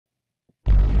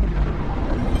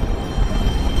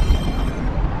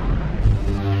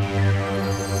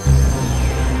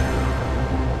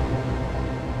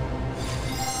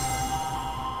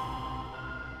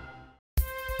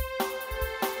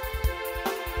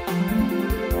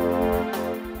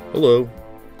Hello,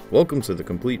 welcome to the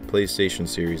complete PlayStation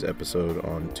Series episode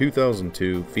on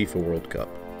 2002 FIFA World Cup.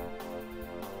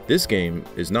 This game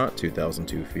is not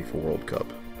 2002 FIFA World Cup.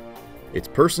 It's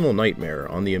Personal Nightmare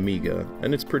on the Amiga,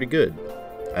 and it's pretty good.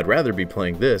 I'd rather be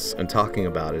playing this and talking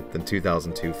about it than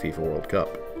 2002 FIFA World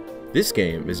Cup. This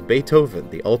game is Beethoven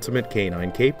the Ultimate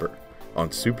Canine Caper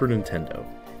on Super Nintendo.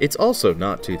 It's also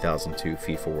not 2002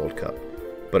 FIFA World Cup,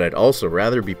 but I'd also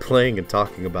rather be playing and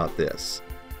talking about this.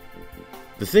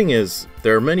 The thing is,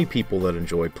 there are many people that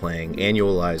enjoy playing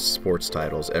annualized sports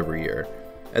titles every year,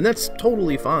 and that's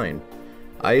totally fine.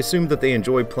 I assume that they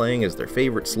enjoy playing as their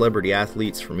favorite celebrity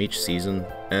athletes from each season,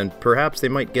 and perhaps they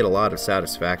might get a lot of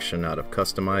satisfaction out of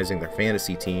customizing their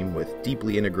fantasy team with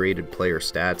deeply integrated player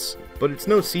stats, but it's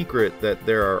no secret that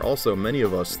there are also many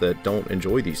of us that don't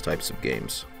enjoy these types of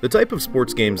games. The type of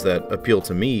sports games that appeal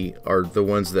to me are the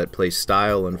ones that play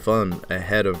style and fun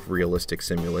ahead of realistic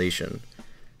simulation.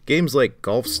 Games like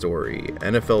Golf Story,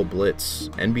 NFL Blitz,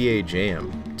 NBA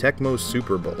Jam, Tecmo's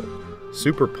Super Bowl,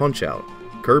 Super Punch-Out!,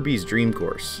 Kirby's Dream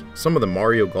Course, some of the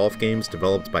Mario Golf games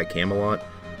developed by Camelot,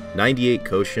 98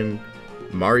 Koshin,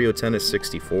 Mario Tennis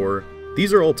 64.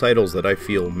 These are all titles that I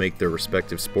feel make their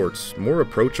respective sports more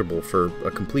approachable for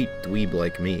a complete dweeb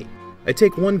like me. I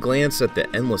take one glance at the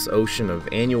endless ocean of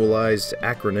annualized,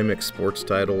 acronymic sports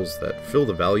titles that fill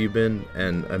the value bin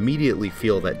and immediately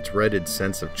feel that dreaded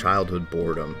sense of childhood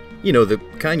boredom. You know, the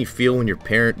kind you feel when your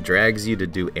parent drags you to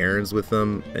do errands with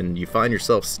them and you find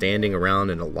yourself standing around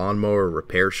in a lawnmower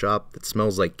repair shop that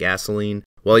smells like gasoline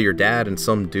while your dad and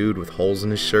some dude with holes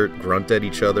in his shirt grunt at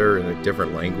each other in a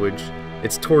different language.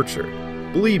 It's torture.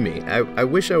 Believe me, I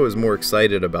wish I was more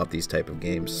excited about these type of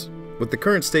games. With the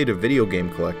current state of video game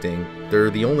collecting,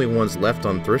 they're the only ones left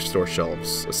on thrift store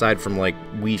shelves, aside from like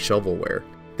Wii shovelware.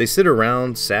 They sit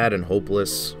around, sad and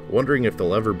hopeless, wondering if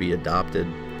they'll ever be adopted.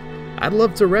 I'd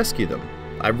love to rescue them.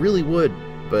 I really would,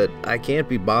 but I can't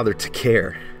be bothered to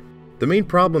care. The main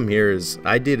problem here is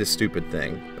I did a stupid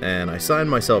thing, and I signed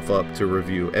myself up to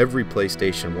review every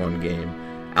PlayStation 1 game,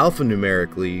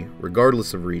 alphanumerically,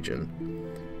 regardless of region.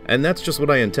 And that's just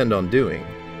what I intend on doing.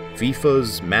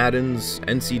 FIFAs, Maddens,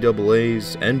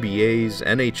 NCAAs, NBAs,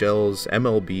 NHLs,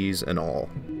 MLBs, and all.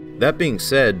 That being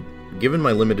said, given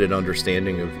my limited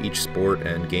understanding of each sport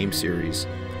and game series,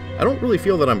 I don't really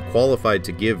feel that I'm qualified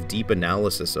to give deep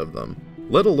analysis of them,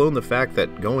 let alone the fact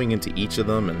that going into each of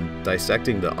them and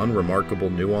dissecting the unremarkable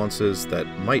nuances that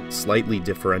might slightly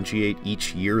differentiate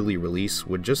each yearly release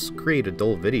would just create a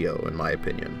dull video, in my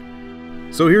opinion.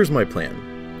 So here's my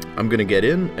plan. I'm gonna get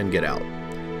in and get out.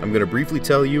 I'm going to briefly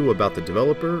tell you about the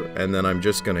developer, and then I'm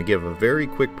just going to give a very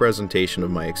quick presentation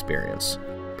of my experience.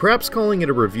 Perhaps calling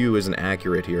it a review isn't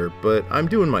accurate here, but I'm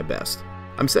doing my best.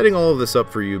 I'm setting all of this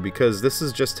up for you because this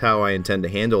is just how I intend to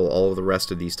handle all of the rest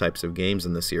of these types of games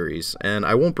in the series, and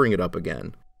I won't bring it up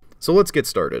again. So let's get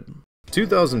started.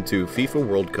 2002 FIFA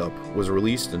World Cup was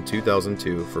released in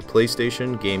 2002 for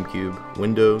PlayStation, GameCube,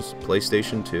 Windows,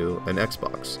 PlayStation 2, and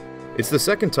Xbox. It's the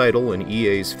second title in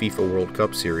EA's FIFA World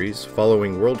Cup series,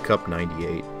 following World Cup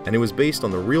 98, and it was based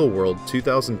on the real-world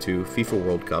 2002 FIFA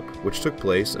World Cup, which took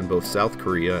place in both South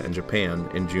Korea and Japan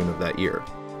in June of that year.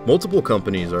 Multiple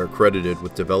companies are credited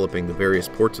with developing the various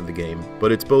ports of the game, but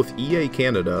it's both EA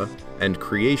Canada and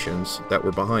Creations that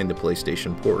were behind the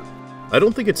PlayStation port. I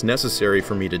don't think it's necessary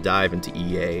for me to dive into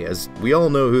EA, as we all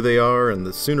know who they are, and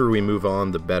the sooner we move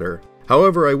on, the better.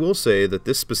 However, I will say that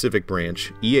this specific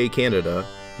branch, EA Canada,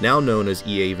 now known as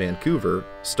EA Vancouver,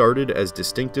 started as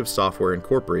Distinctive Software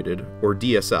Incorporated, or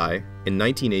DSI, in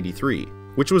 1983,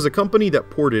 which was a company that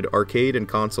ported arcade and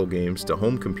console games to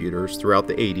home computers throughout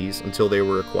the 80s until they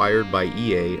were acquired by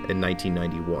EA in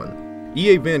 1991.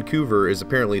 EA Vancouver is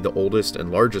apparently the oldest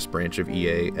and largest branch of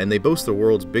EA, and they boast the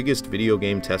world's biggest video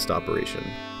game test operation.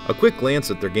 A quick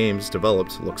glance at their games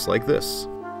developed looks like this.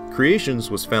 Creations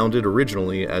was founded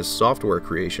originally as Software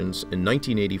Creations in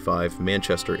 1985,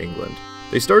 Manchester, England.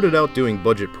 They started out doing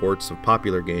budget ports of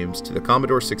popular games to the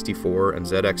Commodore 64 and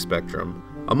ZX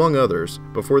Spectrum, among others,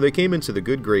 before they came into the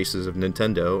good graces of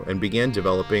Nintendo and began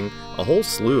developing a whole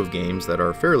slew of games that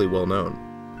are fairly well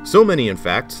known. So many, in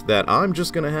fact, that I'm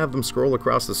just going to have them scroll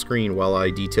across the screen while I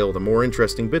detail the more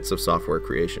interesting bits of Software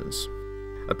Creations.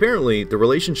 Apparently, the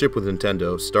relationship with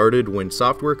Nintendo started when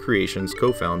Software Creations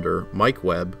co-founder Mike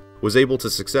Webb was able to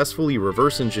successfully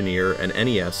reverse engineer an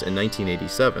NES in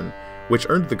 1987, which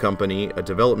earned the company a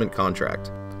development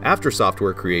contract. After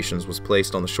Software Creations was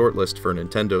placed on the shortlist for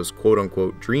Nintendo's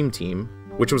quote-unquote Dream Team,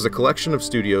 which was a collection of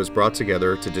studios brought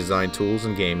together to design tools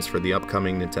and games for the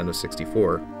upcoming Nintendo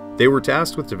 64, they were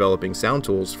tasked with developing sound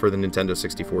tools for the Nintendo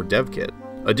 64 dev kit.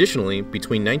 Additionally,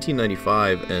 between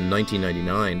 1995 and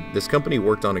 1999, this company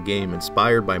worked on a game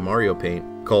inspired by Mario Paint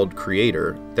called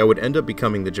Creator that would end up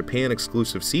becoming the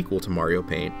Japan-exclusive sequel to Mario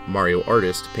Paint, Mario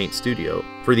Artist Paint Studio,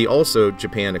 for the also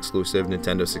Japan-exclusive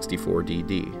Nintendo 64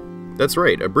 DD. That's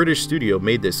right, a British studio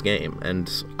made this game,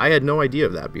 and I had no idea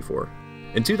of that before.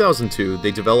 In 2002,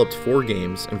 they developed 4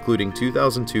 games, including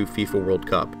 2002 FIFA World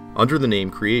Cup, under the name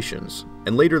Creations,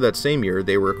 and later that same year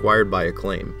they were acquired by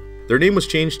Acclaim. Their name was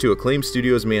changed to Acclaim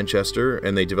Studios Manchester,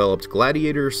 and they developed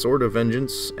Gladiator, Sword of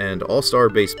Vengeance, and All-Star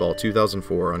Baseball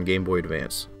 2004 on Game Boy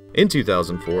Advance. In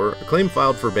 2004, Acclaim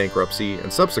filed for bankruptcy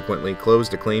and subsequently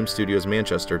closed Acclaim Studios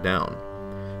Manchester down.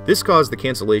 This caused the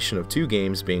cancellation of 2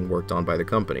 games being worked on by the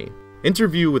company.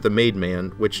 Interview with the Made Man,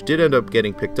 which did end up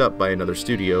getting picked up by another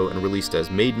studio and released as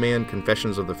Made Man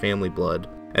Confessions of the Family Blood,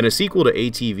 and a sequel to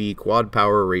ATV Quad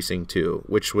Power Racing 2,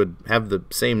 which would have the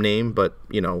same name, but,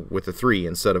 you know, with a 3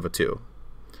 instead of a 2.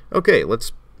 Okay,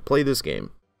 let's play this game.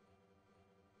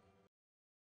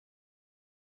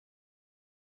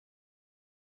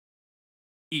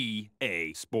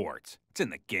 EA Sports. It's in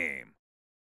the game.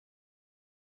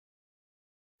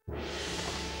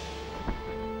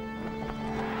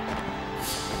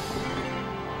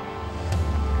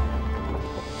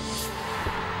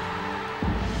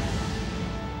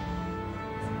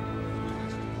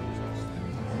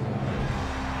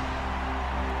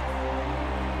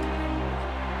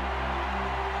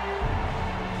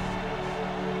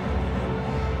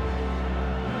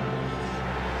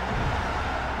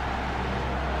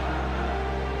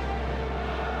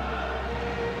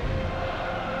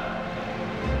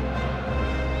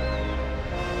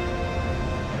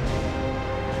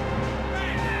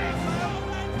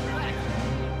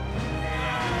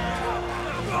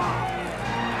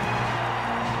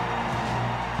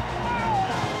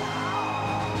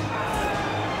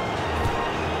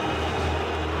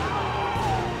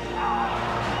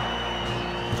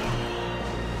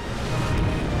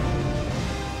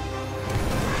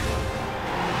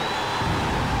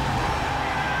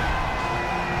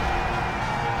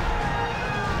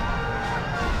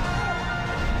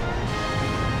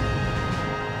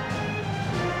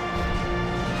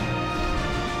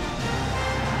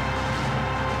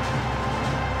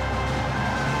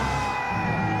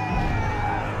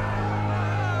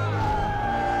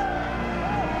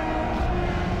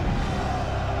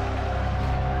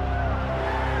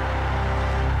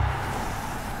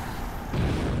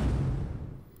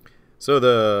 So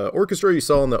the orchestra you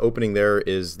saw in the opening there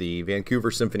is the Vancouver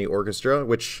Symphony Orchestra,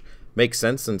 which makes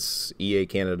sense since EA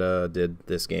Canada did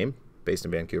this game, based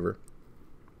in Vancouver.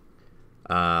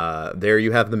 There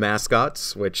you have the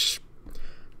mascots, which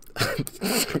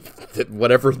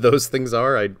whatever those things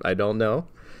are, I don't know.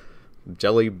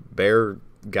 Jelly bear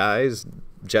guys,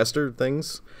 jester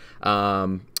things.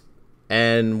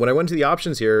 And when I went to the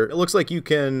options here, it looks like you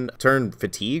can turn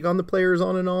fatigue on the players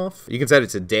on and off. You can set it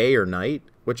to day or night,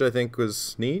 which I think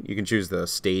was neat. You can choose the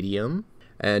stadium.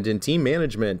 And in team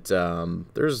management,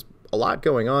 there's a lot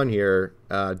going on here.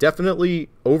 Definitely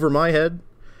over my head.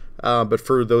 But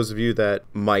for those of you that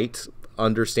might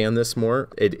understand this more,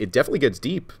 it definitely gets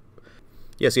deep.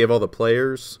 Yes, you have all the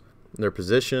players, their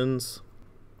positions.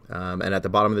 And at the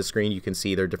bottom of the screen, you can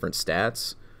see their different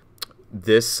stats.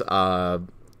 This...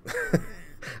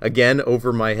 again,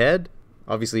 over my head,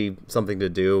 obviously something to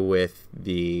do with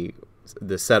the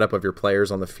setup of your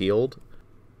players on the field.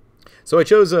 So I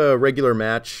chose a regular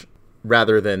match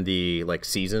rather than the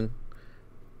season,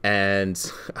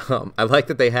 and I like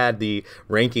that they had the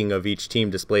ranking of each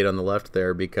team displayed on the left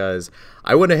there, because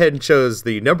I went ahead and chose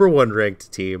the #1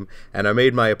 ranked team, and I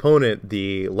made my opponent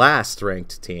the last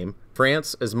ranked team.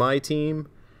 France is my team.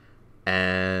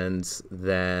 And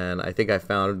then I think I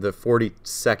found the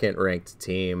 42nd ranked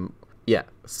team. Yeah,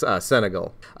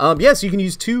 Senegal. Yes, you can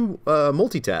use 2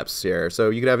 multi-taps here. So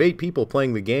you could have 8 people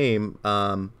playing the game.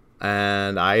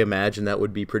 And I imagine that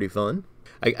would be pretty fun.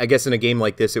 I guess in a game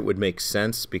like this, it would make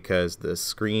sense because the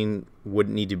screen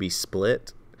wouldn't need to be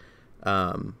split.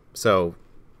 So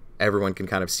everyone can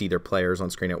kind of see their players on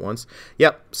screen at once.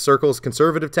 Yep, circle is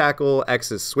conservative tackle,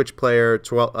 X is switch player,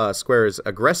 square is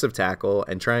aggressive tackle,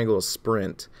 and triangle is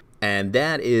sprint. And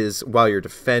that is while you're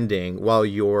defending. While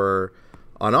you're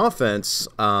on offense,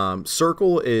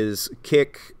 circle is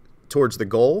kick towards the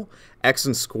goal. X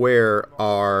and square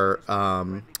are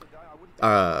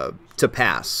to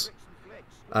pass.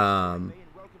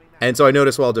 And so I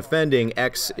noticed while defending,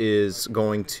 X is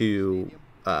going to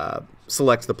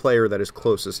select the player that is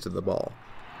closest to the ball.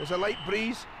 There's a light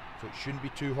breeze, so it shouldn't be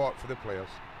too hot for the players.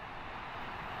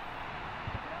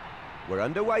 We're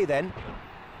underway then.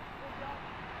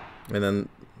 And then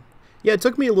Yeah, it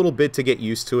took me a little bit to get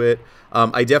used to it.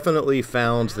 I definitely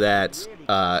found that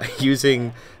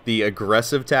using the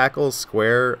aggressive tackle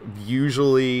square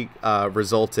usually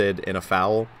resulted in a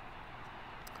foul.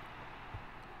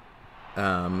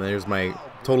 There's my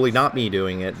totally not me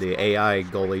doing it, the AI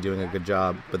goalie doing a good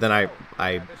job, but then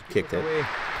I kicked it.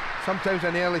 Sometimes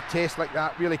an early test like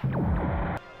that really...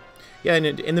 Yeah, and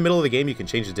in the middle of the game you can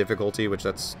change the difficulty, which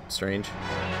that's strange.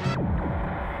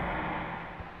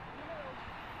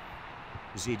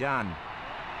 Zidane.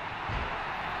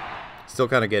 Still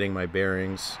kind of getting my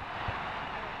bearings.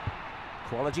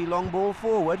 Quality long ball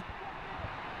forward.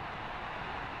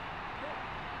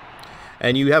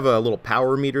 And you have a little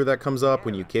power meter that comes up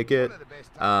when you kick it.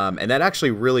 And that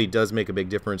actually really does make a big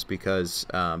difference because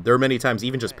there are many times,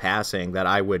 even just passing, that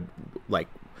I would like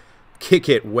kick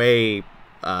it way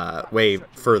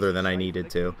further than I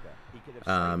needed to.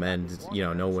 And, you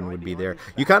know, no one would be there.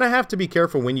 You kind of have to be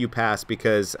careful when you pass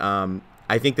because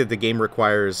I think that the game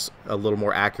requires a little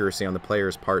more accuracy on the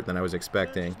player's part than I was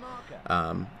expecting.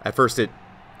 At first,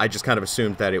 I just kind of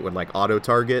assumed that it would like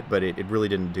auto-target, but it really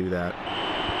didn't do that.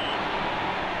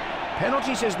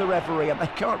 Penalty, says the referee, and they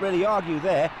can't really argue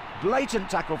there. Blatant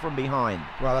tackle from behind.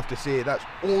 Well, I have to say, that's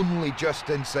only just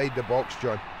inside the box,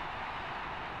 John.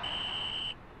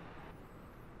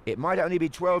 It might only be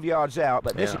 12 yards out,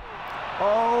 but this... Yeah.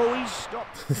 Oh, he's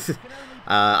stopped.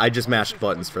 I just mashed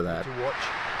buttons for that. To watch.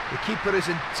 The keeper is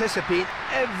anticipating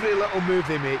every little move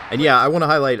they make. And yeah, I want to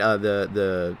highlight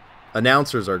the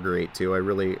announcers are great too. I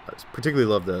really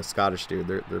particularly love the Scottish dude.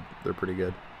 They're pretty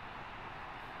good.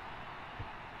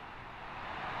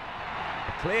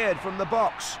 Cleared from the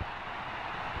box.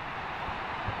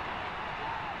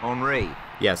 Henri.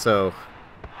 Yeah, so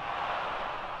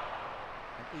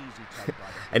An easy take by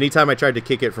the... anytime I tried to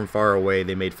kick it from far away,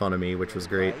 they made fun of me, which was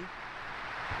great.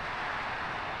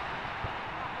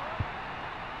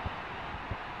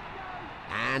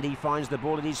 And he finds the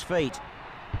ball at his feet.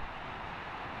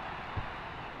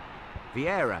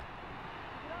 Vieira.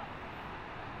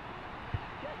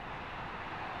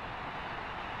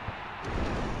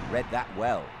 Read that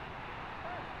well.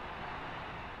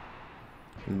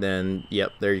 And then,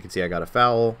 yep, there you can see I got a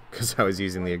foul because I was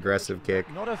using the aggressive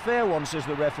kick. Not a fair one, says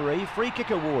the referee. Free kick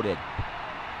awarded.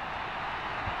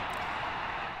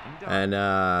 And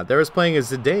there was playing as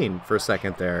Zidane for a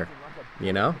second there.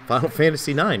 You know, Final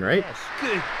Fantasy IX, right? Yes.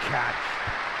 Good catch.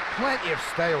 Plenty of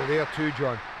style there too,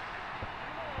 John.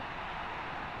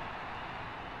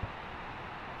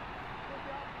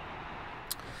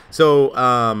 So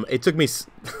it took me,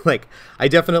 like, I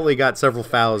definitely got several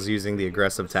fouls using the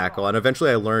aggressive tackle, and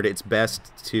eventually I learned it's best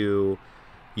to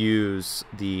use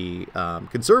the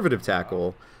conservative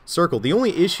tackle, circle. The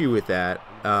only issue with that,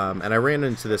 and I ran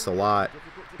into this a lot,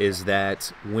 is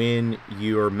that when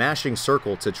you're mashing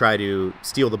circle to try to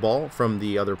steal the ball from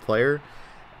the other player,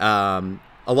 a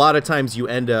lot of times you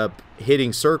end up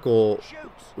hitting circle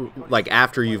like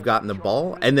after you've gotten the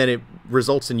ball, and then it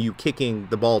results in you kicking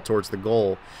the ball towards the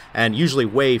goal, and usually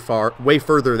way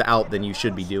further out than you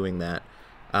should be doing that.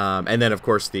 And then of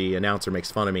course the announcer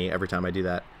makes fun of me every time I do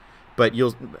that. But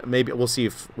maybe we'll see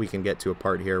if we can get to a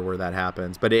part here where that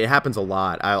happens. But it happens a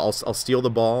lot. I'll steal the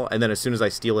ball, and then as soon as I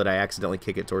steal it, I accidentally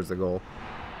kick it towards the goal.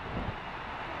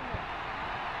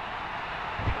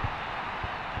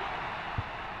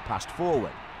 Passed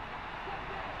forward.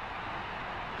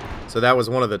 So that was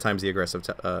one of the times the aggressive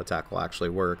tackle actually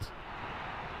worked.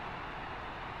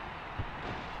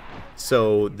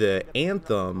 So the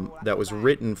anthem that was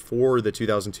written for the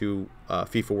 2002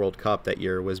 FIFA World Cup that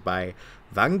year was by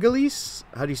Vangelis.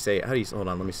 How do you say it? Hold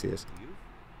on, let me see this.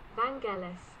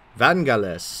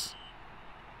 Vangelis.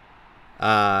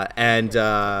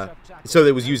 So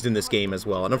it was used in this game as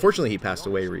well. And unfortunately, he passed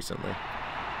away recently.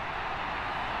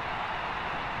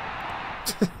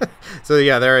 So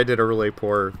yeah, there I did a really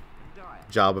poor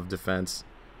job of defense.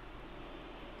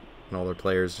 And all their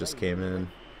players just came in.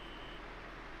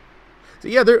 So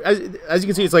yeah, as you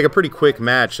can see, it's like a pretty quick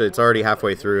match. It's already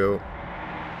halfway through.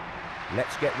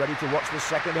 Let's get ready to watch the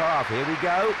second half. Here we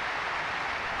go.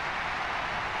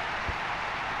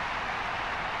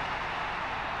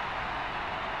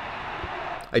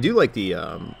 I do like the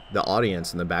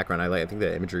audience in the background. I think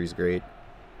the imagery is great.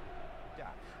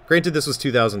 Granted, this was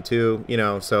 2002, you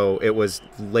know, so it was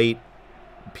late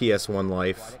PS1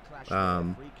 life.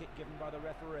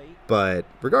 But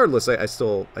regardless, I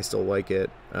still like it.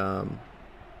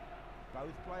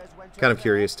 Kind of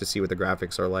curious to see what the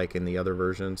graphics are like in the other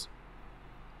versions.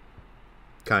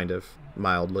 Kind of,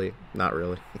 mildly, not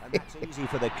really. And that's easy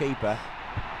for the keeper.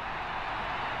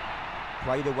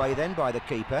 Played away then by the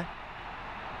keeper.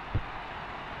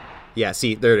 Yeah,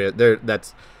 see, there it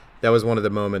is. that was one of the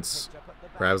moments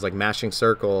where I was like mashing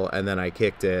circle and then I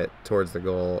kicked it towards the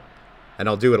goal, and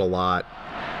I'll do it a lot.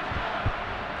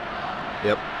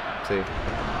 Yep, see.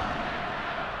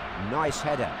 Nice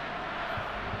header.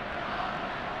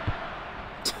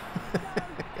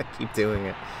 I keep doing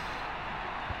it.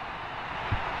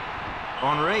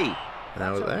 Henri.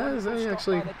 That was I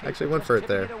actually went for it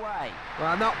there.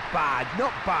 Well, not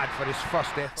bad for his first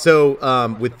effort.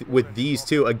 So with these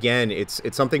two, again, it's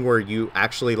something where you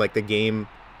actually, like, the game.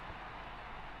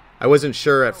 I wasn't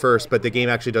sure at first, but the game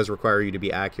actually does require you to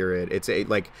be accurate. It's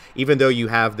like, even though you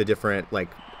have the different, like,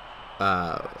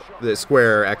 the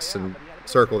square, X, and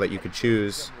circle that you could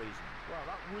choose,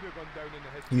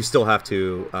 you still have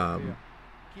to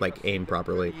like aim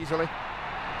properly. Easily.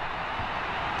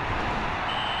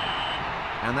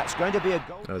 And that's going to be a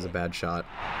goal. That was a bad shot.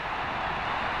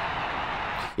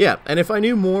 Yeah, and if I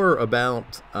knew more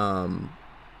about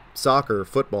soccer,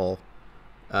 football,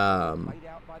 I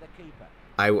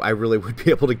really would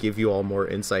be able to give you all more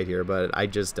insight here, but I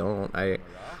just don't. I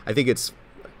think it's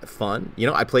fun. You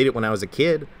know, I played it when I was a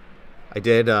kid. I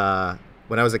did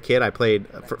when I was a kid. I played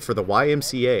for the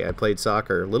YMCA. I played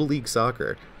soccer, Little League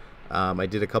soccer. I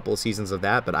did a couple of seasons of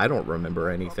that, but I don't remember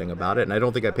anything about it, and I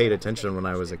don't think I paid attention when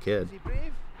I was a kid. Is he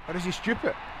brave or is he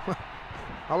stupid?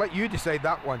 I'll let you decide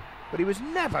that one. But he was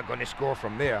never going to score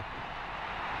from there.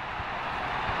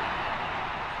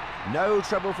 No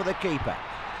trouble for the keeper.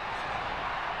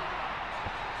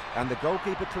 And the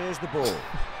goalkeeper clears the ball.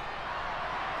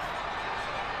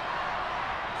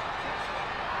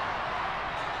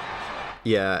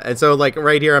 Yeah, and so, like,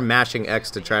 right here I'm mashing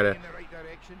X to try to...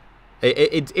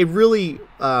 It really,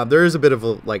 there is a bit of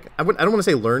a, like, I don't want to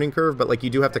say learning curve, but, like, you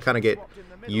do have to kind of get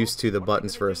used to the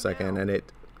buttons for a second, and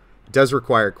it does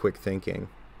require quick thinking.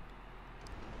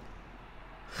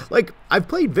 Like, I've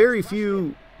played very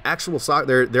few actual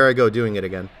soccer, there I go doing it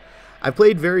again. I've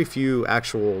played very few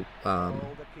actual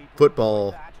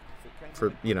football,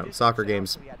 for, you know, soccer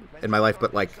games in my life,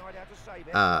 but, like,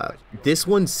 this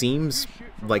one seems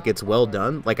like it's well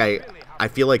done. Like, I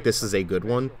feel like this is a good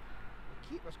one.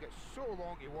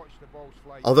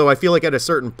 Although I feel like at a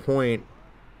certain point,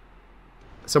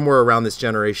 somewhere around this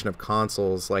generation of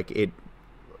consoles, like, it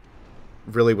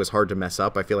really was hard to mess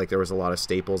up. I feel like there was a lot of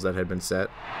staples that had been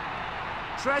set.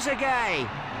 Trezeguet.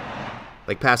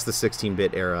 Like, past the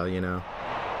 16-bit era, you know.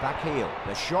 Back heel.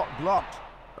 The shot blocked.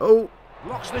 Oh!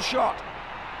 Blocks the shot.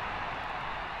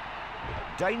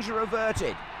 Danger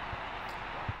averted.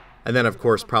 And then, of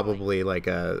course, probably, like,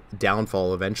 a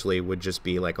downfall eventually would just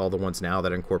be, like, all the ones now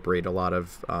that incorporate a lot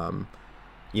of,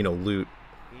 you know, loot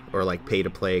or, like,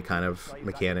 pay-to-play kind of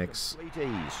mechanics.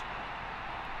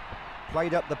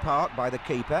 Played up the park by the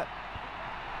keeper.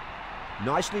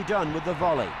 Nicely done with the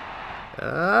volley.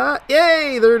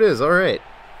 Yay! There it is. All right.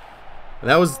 And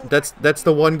that's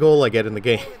the one goal I get in the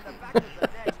game.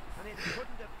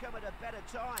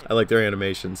 I like their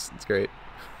animations. It's great.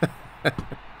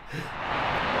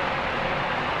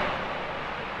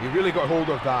 You really got hold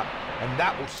of that, and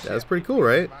that was... That's pretty cool,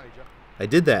 right? I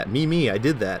did that. Me, I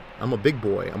did that. I'm a big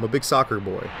boy. I'm a big soccer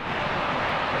boy.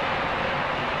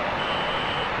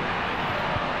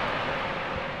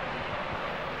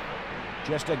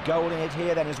 Just a goal in it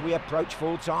here then as we approach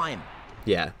full time.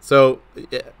 Yeah, so,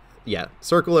 yeah,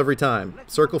 circle every time.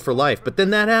 Circle for life. But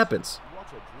then that happens.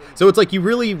 So it's like you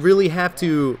really, really have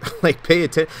to, like, pay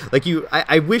attention. Like,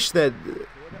 I wish that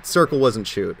circle wasn't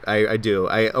shoot. I do.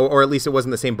 Or at least it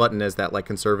wasn't the same button as that, like,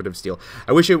 conservative steel.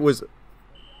 I wish it was...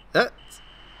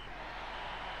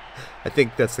 I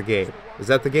think that's the game. Is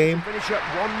that the game? Finish up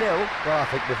 1-0. Well, I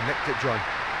think they've nicked it, John.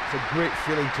 It's a great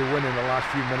feeling to win in the last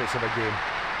few minutes of a game.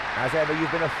 As ever,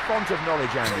 you've been a font of knowledge,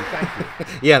 Andy. Thank you.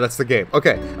 Yeah, that's the game.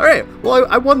 Okay. All right. Well,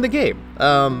 I won the game.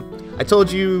 I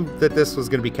told you that this was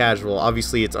going to be casual.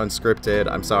 Obviously, it's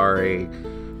unscripted. I'm sorry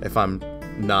if I'm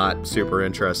not super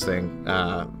interesting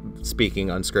speaking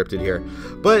unscripted here.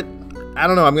 But I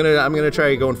don't know. I'm gonna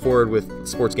try going forward with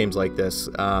sports games like this.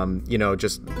 You know,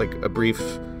 just like a brief,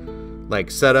 like,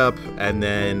 setup, and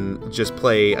then just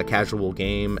play a casual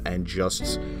game and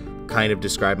just kind of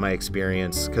describe my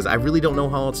experience, because I really don't know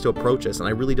how else to approach this, and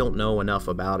I really don't know enough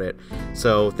about it.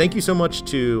 So thank you so much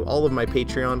to all of my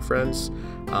Patreon friends.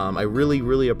 I really,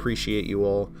 really appreciate you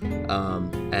all.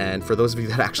 And for those of you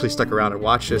that actually stuck around and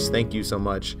watched this, thank you so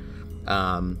much.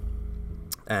 And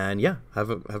yeah, have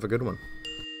a good one.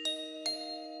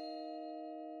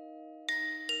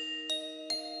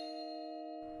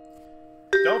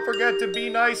 Don't forget to be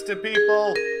nice to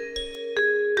people.